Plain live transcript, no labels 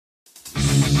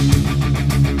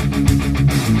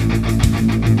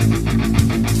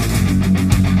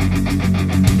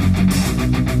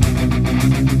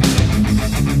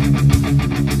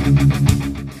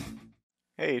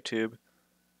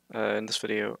In this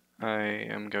video, I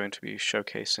am going to be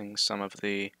showcasing some of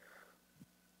the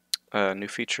new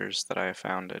features that I have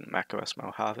found in Mac OS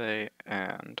Mojave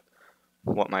and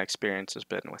what my experience has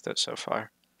been with it so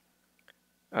far.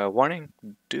 Warning,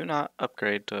 do not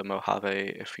upgrade to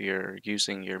Mojave if you're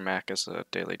using your Mac as a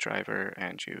daily driver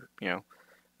and you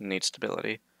need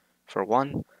stability. For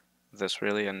one, this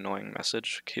really annoying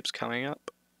message keeps coming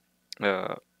up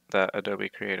that Adobe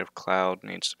Creative Cloud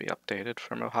needs to be updated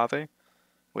for Mojave.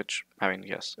 Which, I mean,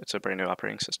 yes, it's a brand new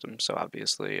operating system, so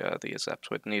obviously these apps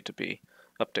would need to be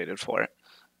updated for it.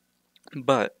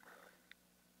 But,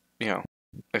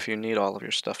 if you need all of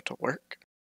your stuff to work,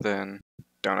 then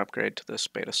don't upgrade to this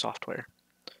beta software.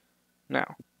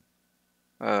 Now,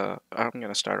 I'm going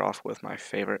to start off with my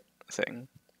favorite thing.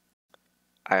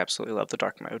 I absolutely love the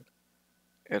dark mode.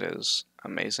 It is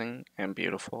amazing and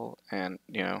beautiful, and,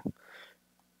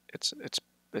 it's, it's,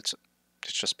 it's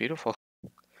just beautiful.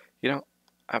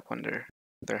 I wonder,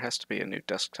 there has to be a new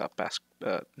desktop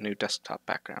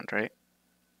background, right?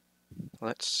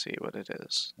 Let's see what it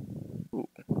is. Ooh.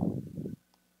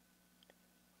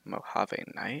 Mojave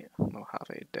night,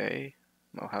 Mojave day,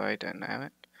 Mojave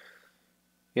dynamic.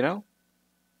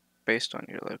 Based on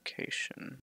your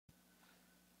location,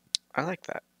 I like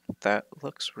that. That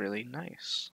looks really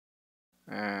nice.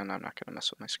 And I'm not gonna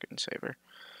mess with my screensaver.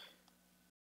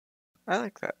 I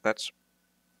like that.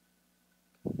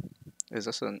 Is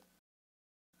this an...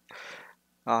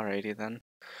 Alrighty then.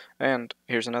 And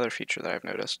here's another feature that I've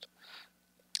noticed.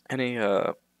 Any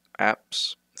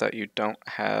apps that you don't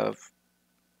have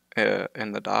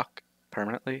in the dock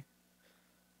permanently,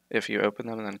 if you open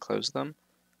them and then close them,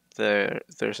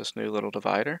 there's this new little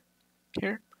divider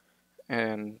here,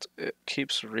 and it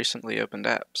keeps recently opened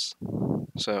apps.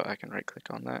 So I can right click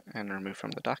on that and remove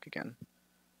from the dock again.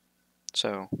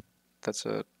 So that's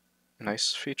a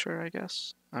nice feature, I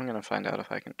guess. I'm gonna find out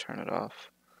if I can turn it off,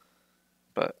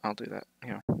 but I'll do that,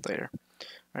 later.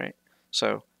 Alright,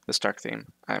 so this dark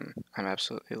theme, I'm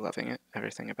absolutely loving it,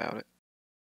 everything about it.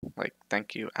 Like,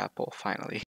 thank you, Apple,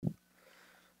 finally.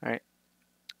 Alright,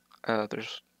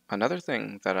 there's another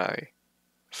thing that I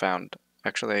found.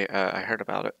 Actually, I heard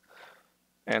about it,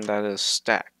 and that is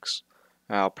stacks.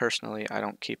 Now, personally, I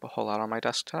don't keep a whole lot on my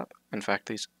desktop. In fact,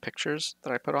 these pictures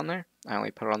that I put on there, I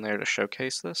only put on there to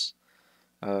showcase this.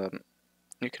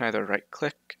 You can either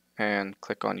right-click and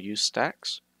click on Use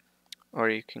Stacks, or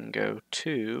you can go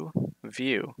to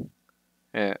View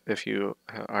if you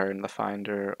are in the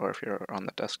Finder or if you're on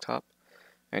the desktop,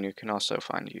 and you can also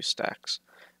find Use Stacks.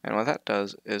 And what that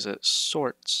does is it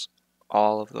sorts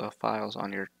all of the files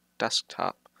on your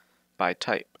desktop by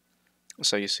type.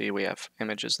 So you see we have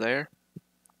images there.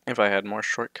 If I had more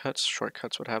shortcuts,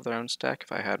 shortcuts would have their own stack.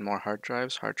 If I had more hard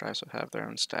drives would have their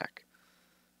own stack.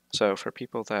 So for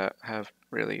people that have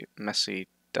really messy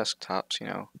desktops,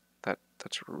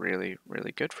 that's really,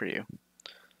 really good for you.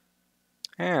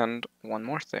 And one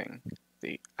more thing,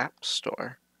 the App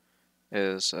Store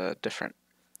is different.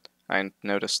 I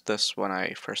noticed this when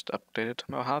I first updated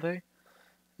to Mojave,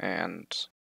 and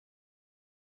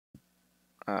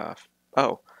I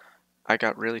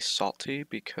got really salty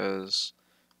because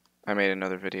I made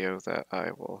another video that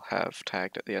I will have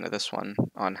tagged at the end of this one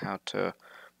on how to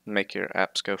make your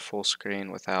apps go full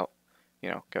screen without,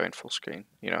 going full screen.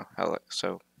 Let's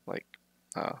go,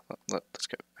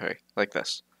 okay, like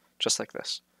this, just like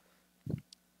this.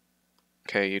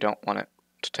 Okay, you don't want it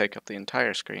to take up the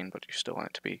entire screen, but you still want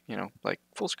it to be, like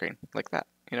full screen, like that,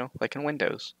 like in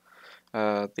Windows.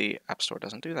 The App Store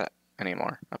doesn't do that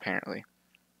anymore, apparently.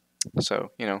 So,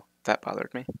 that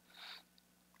bothered me.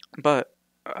 But,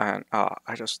 I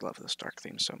just love this dark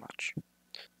theme so much.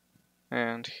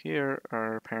 And here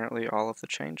are apparently all of the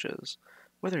changes.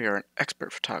 Whether you're an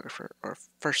expert photographer or a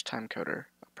first-time coder,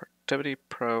 a productivity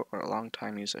pro or a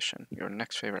long-time musician, your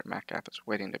next favorite Mac app is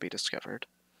waiting to be discovered.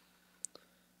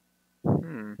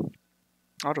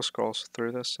 I'll just scroll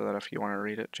through this so that if you want to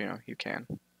read it, you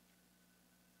can.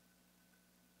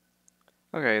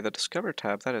 Okay, the Discover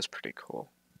tab, that is pretty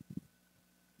cool.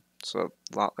 It's a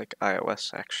lot like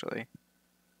iOS, actually.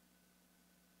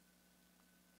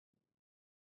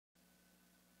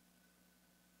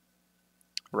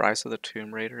 Rise of the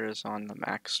Tomb Raider is on the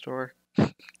Mac Store.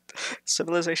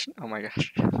 Civilization? Oh my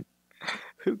gosh.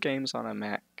 Who games on a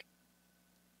Mac?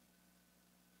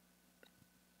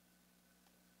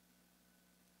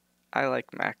 I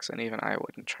like Macs, and even I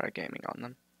wouldn't try gaming on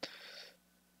them.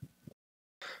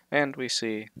 And we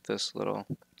see this little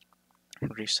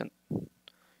recent...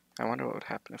 I wonder what would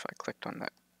happen if I clicked on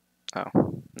that.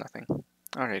 Oh, nothing.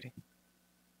 Alrighty.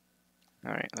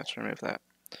 Alright, let's remove that.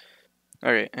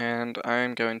 Alright, and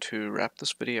I'm going to wrap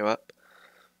this video up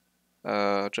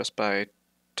just by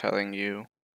telling you,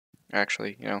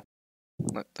 actually,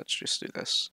 let's just do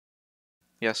this.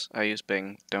 Yes, I use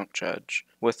Bing, don't judge.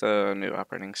 With a new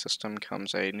operating system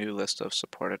comes a new list of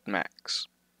supported Macs.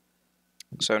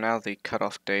 So now the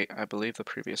cutoff date, I believe the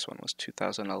previous one was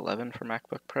 2011 for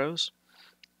MacBook Pros.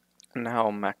 Now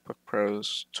MacBook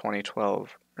Pros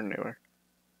 2012 or newer,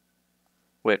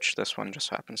 which this one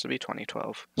just happens to be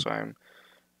 2012. So I'm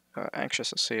anxious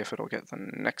to see if it'll get the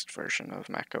next version of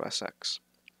Mac OS X.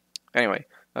 Anyway,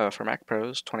 for Mac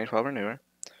Pros 2012 or newer,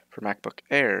 for MacBook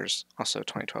Airs also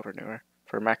 2012 or newer,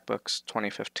 for MacBooks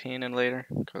 2015 and later,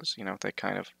 because they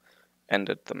kind of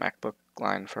ended the MacBook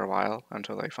line for a while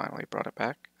until they finally brought it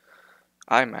back.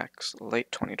 iMacs late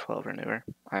 2012 or newer,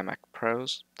 iMac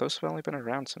Pros, those have only been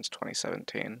around since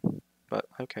 2017, but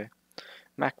okay.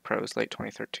 Mac Pros late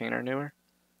 2013 or newer,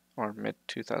 or mid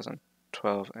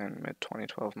 2012 and mid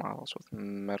 2012 models with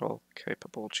metal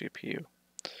capable GPU.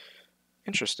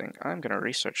 Interesting, I'm going to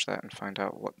research that and find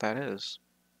out what that is.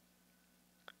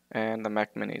 And the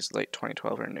Mac Minis late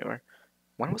 2012 or newer.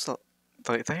 When was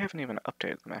they haven't even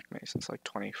updated the Mac Mini since like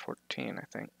 2014, I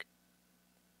think.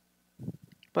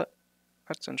 But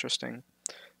that's interesting.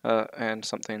 And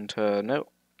something to note,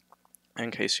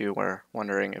 in case you were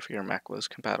wondering if your Mac was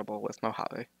compatible with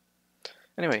Mojave.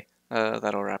 Anyway,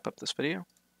 that'll wrap up this video.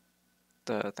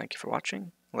 Thank you for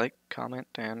watching. Like, comment,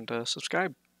 and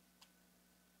subscribe.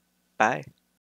 Bye.